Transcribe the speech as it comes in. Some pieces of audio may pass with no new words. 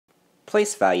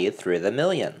place value through the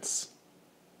millions.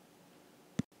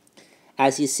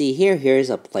 As you see here, here's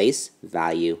a place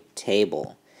value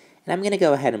table. And I'm going to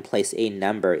go ahead and place a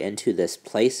number into this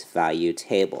place value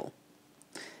table.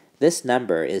 This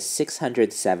number is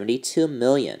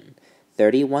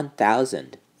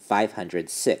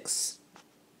 672,031,506,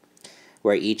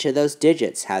 where each of those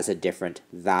digits has a different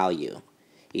value.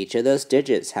 Each of those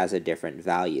digits has a different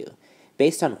value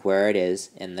based on where it is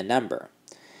in the number.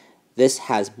 This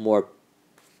has more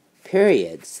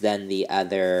periods than the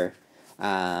other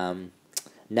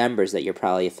numbers that you're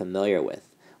probably familiar with.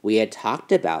 We had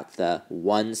talked about the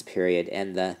ones period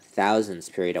and the thousands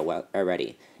period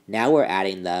already. Now we're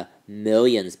adding the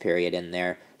millions period in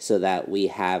there so that we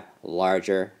have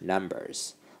larger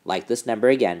numbers. Like this number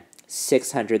again,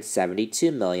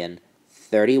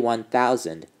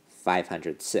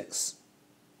 672,031,506.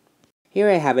 Here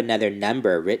I have another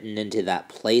number written into that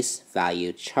place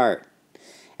value chart.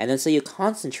 And then so you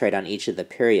concentrate on each of the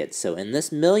periods. So in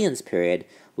this millions period,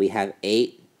 we have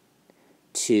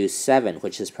 827,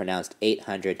 which is pronounced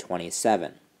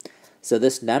 827. So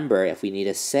this number, if we need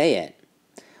to say it,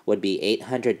 would be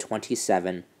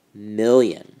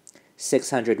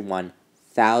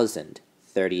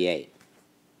 827,601,038.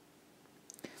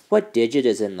 What digit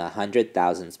is in the hundred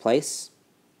thousands place?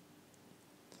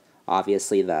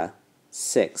 Obviously the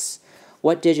 6.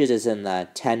 What digit is in the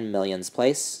 10 millions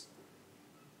place?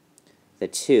 The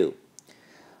 2.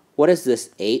 What is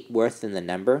this 8 worth in the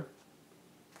number?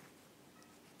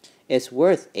 It's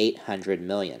worth 800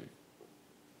 million.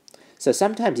 So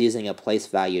sometimes using a place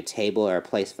value table or a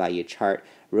place value chart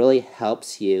really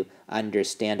helps you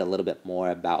understand a little bit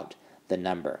more about the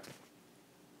number.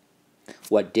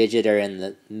 What digit are in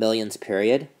the millions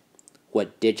period?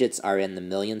 What digits are in the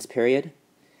millions period?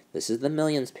 This is the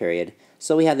millions period,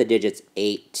 so we have the digits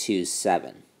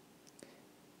 827.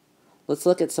 Let's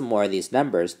look at some more of these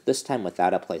numbers, this time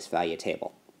without a place value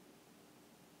table.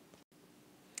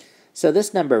 So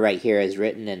this number right here is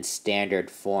written in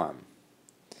standard form.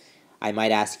 I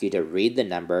might ask you to read the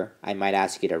number, I might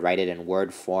ask you to write it in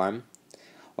word form,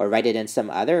 or write it in some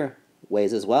other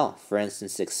ways as well, for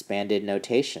instance, expanded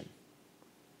notation.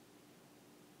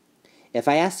 If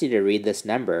I asked you to read this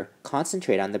number,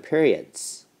 concentrate on the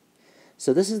periods.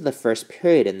 So this is the first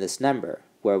period in this number,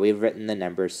 where we've written the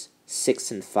numbers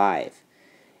 6 and 5.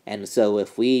 And so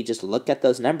if we just look at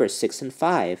those numbers, 6 and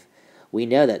 5, we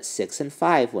know that 6 and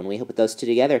 5, when we put those two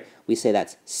together, we say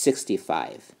that's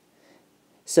 65.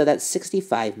 So that's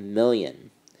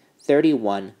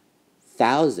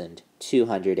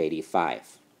 65,031,285.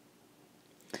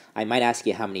 I might ask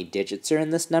you how many digits are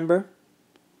in this number.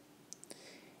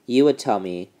 You would tell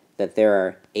me that there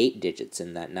are 8 digits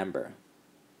in that number.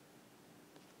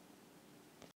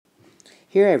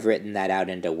 Here I've written that out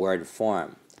into word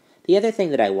form. The other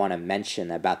thing that I want to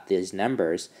mention about these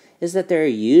numbers is that there are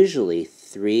usually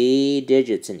 3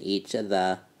 digits in each of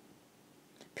the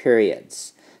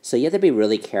periods. So you have to be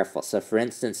really careful. So for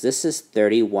instance, this is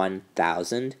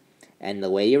 31,000, and the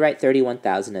way you write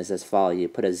 31,000 is as follows. You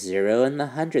put a 0 in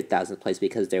the 100,000th place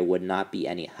because there would not be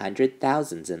any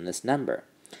 100,000s in this number.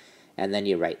 And then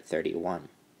you write 31.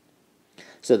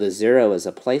 So the 0 is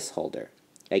a placeholder.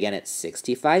 Again, it's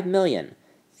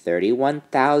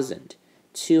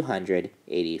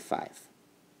 65,031,285.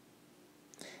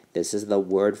 This is the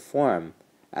word form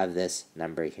of this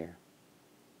number here.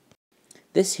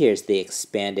 This here is the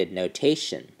expanded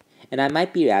notation, and I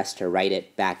might be asked to write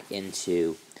it back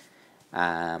into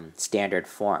standard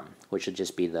form, which would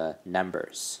just be the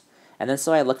numbers. And then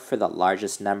so I look for the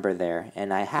largest number there,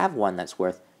 and I have one that's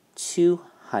worth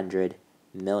 200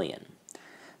 million.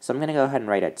 So I'm going to go ahead and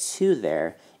write a 2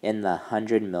 there in the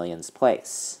 100 millions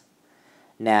place.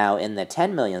 Now, in the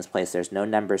 10 millions place, there's no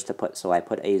numbers to put, so I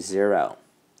put a 0.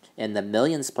 In the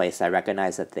millions place, I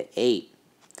recognize that the 8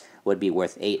 would be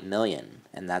worth 8 million,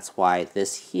 and that's why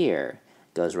this here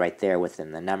goes right there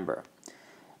within the number.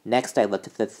 Next, I look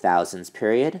at the thousands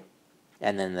period,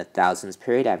 and then in the thousands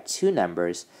period, I have 2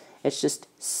 numbers. It's just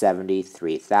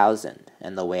 73,000,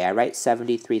 and the way I write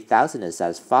 73,000 is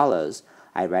as follows.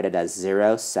 I write it as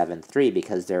 073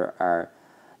 because there are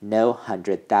no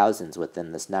 100,000s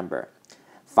within this number.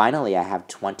 Finally, I have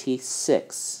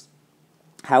 26.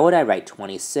 How would I write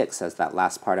 26 as that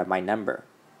last part of my number?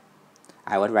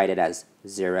 I would write it as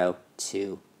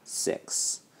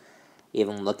 026.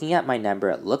 Even looking at my number,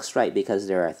 it looks right because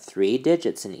there are 3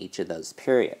 digits in each of those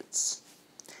periods.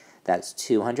 That's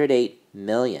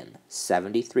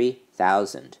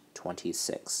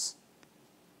 208,073,026,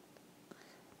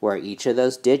 where each of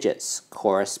those digits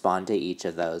correspond to each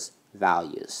of those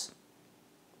values.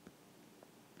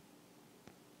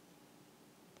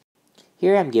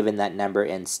 Here I'm given that number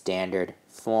in standard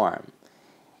form.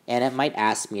 And it might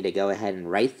ask me to go ahead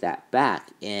and write that back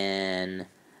in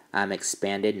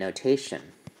expanded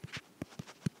notation.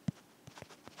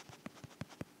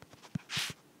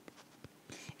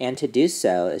 And to do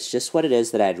so, it's just what it is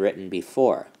that I'd written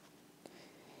before.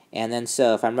 And then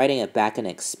so if I'm writing it back in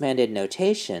expanded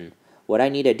notation, what I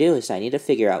need to do is I need to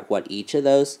figure out what each of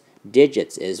those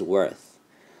digits is worth.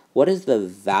 What is the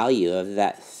value of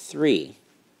that 3?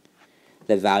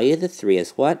 The value of the 3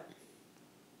 is what?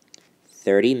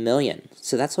 30 million.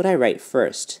 So that's what I write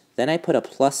first. Then I put a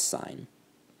plus sign.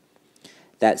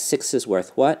 That 6 is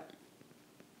worth what?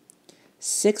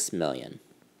 6 million.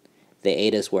 The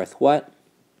 8 is worth what?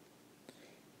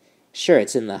 Sure,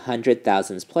 it's in the hundred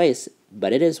thousands place,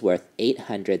 but it is worth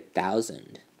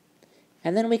 800,000.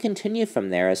 And then we continue from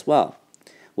there as well,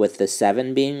 with the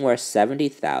 7 being worth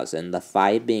 70,000, the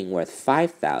 5 being worth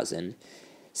 5,000.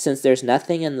 Since there's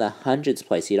nothing in the hundreds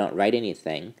place, you don't write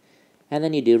anything, and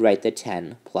then you do write the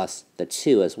 10 plus the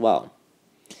 2 as well.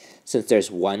 Since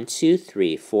there's 1, 2,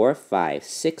 3, 4, 5,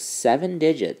 6, 7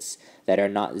 digits that are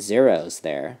not zeros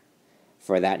there,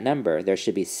 for that number, there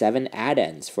should be 7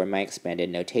 addends for my expanded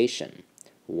notation.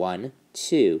 1,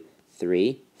 2,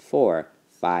 3, 4,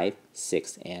 5,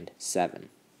 6, and 7.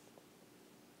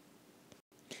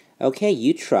 Okay,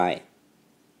 you try.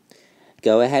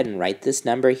 Go ahead and write this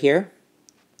number here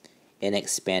in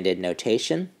expanded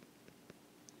notation.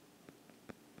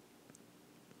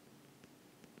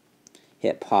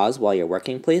 Hit pause while you're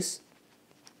working, please.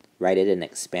 Write it in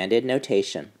expanded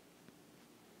notation.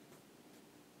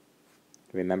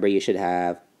 Remember, you should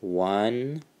have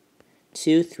 1,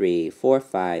 2, 3, 4,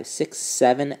 5, 6,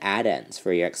 7 addends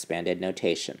for your expanded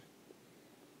notation.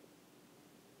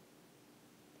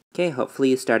 Okay,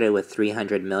 hopefully you started with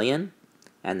 300 million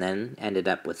and then ended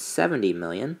up with 70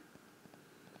 million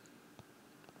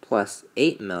plus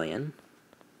 8 million.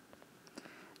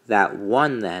 That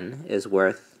 1 then is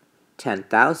worth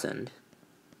 10,000.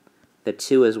 The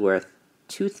 2 is worth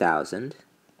 2,000.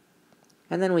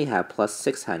 And then we have plus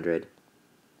 600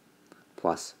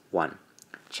 plus 1.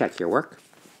 Check your work.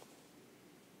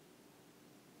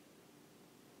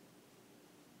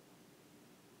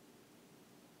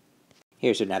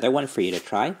 Here's another one for you to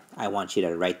try. I want you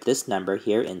to write this number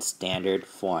here in standard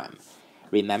form.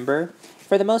 Remember,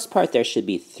 for the most part, there should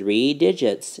be 3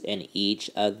 digits in each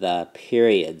of the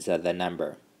periods of the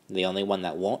number. The only one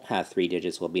that won't have 3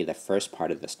 digits will be the first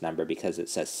part of this number because it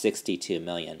says 62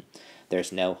 million.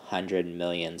 There's no 100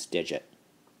 millions digit.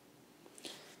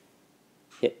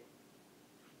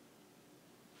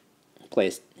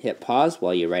 Hit pause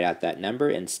while you write out that number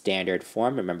in standard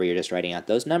form. Remember, you're just writing out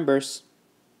those numbers.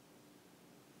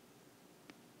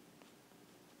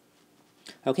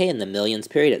 Okay, in the millions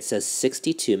period, it says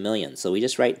 62 million. So we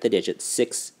just write the digit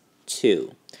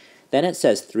 62. Then it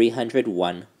says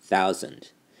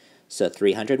 301,000. So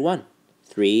 301.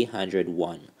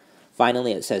 301.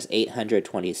 Finally, it says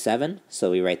 827.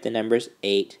 So we write the numbers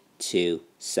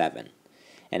 827.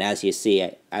 And as you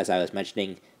see, as I was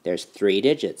mentioning, there's 3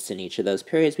 digits in each of those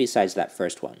periods besides that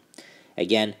first one.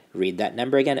 Again, read that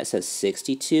number again. It says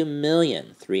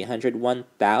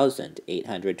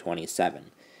 62,301,827,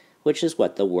 which is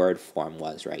what the word form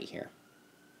was right here.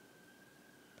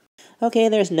 Okay,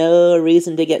 there's no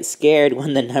reason to get scared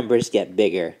when the numbers get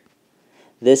bigger.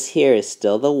 This here is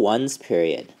still the ones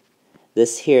period.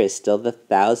 This here is still the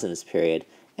thousands period.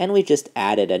 And we just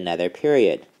added another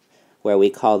period, where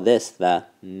we call this the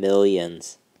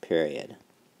millions period.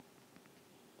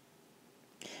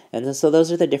 And so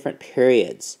those are the different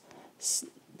periods.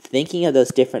 Thinking of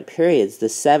those different periods, the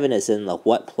 7 is in the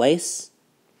what place?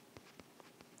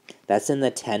 That's in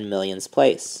the 10 millions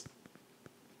place.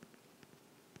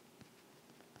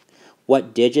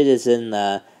 What digit is in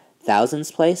the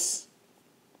thousands place?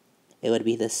 It would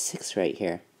be the 6 right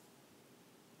here.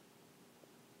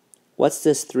 What's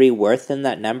this 3 worth in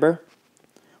that number?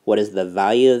 What is the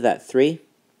value of that 3?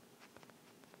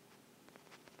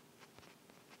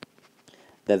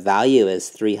 The value is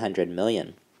 300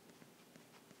 million.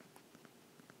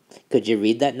 Could you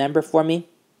read that number for me?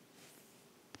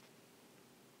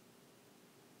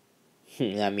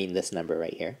 I mean this number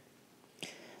right here.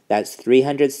 That's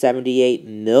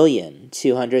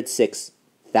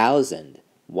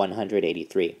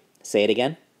 378,206,183. Say it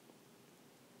again.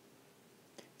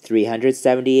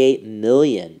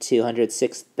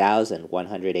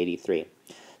 378,206,183.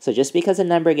 So just because a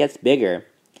number gets bigger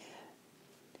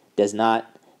does not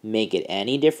make it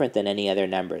any different than any other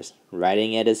numbers.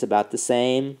 Writing it is about the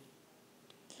same.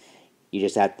 You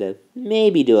just have to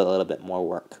maybe do a little bit more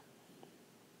work.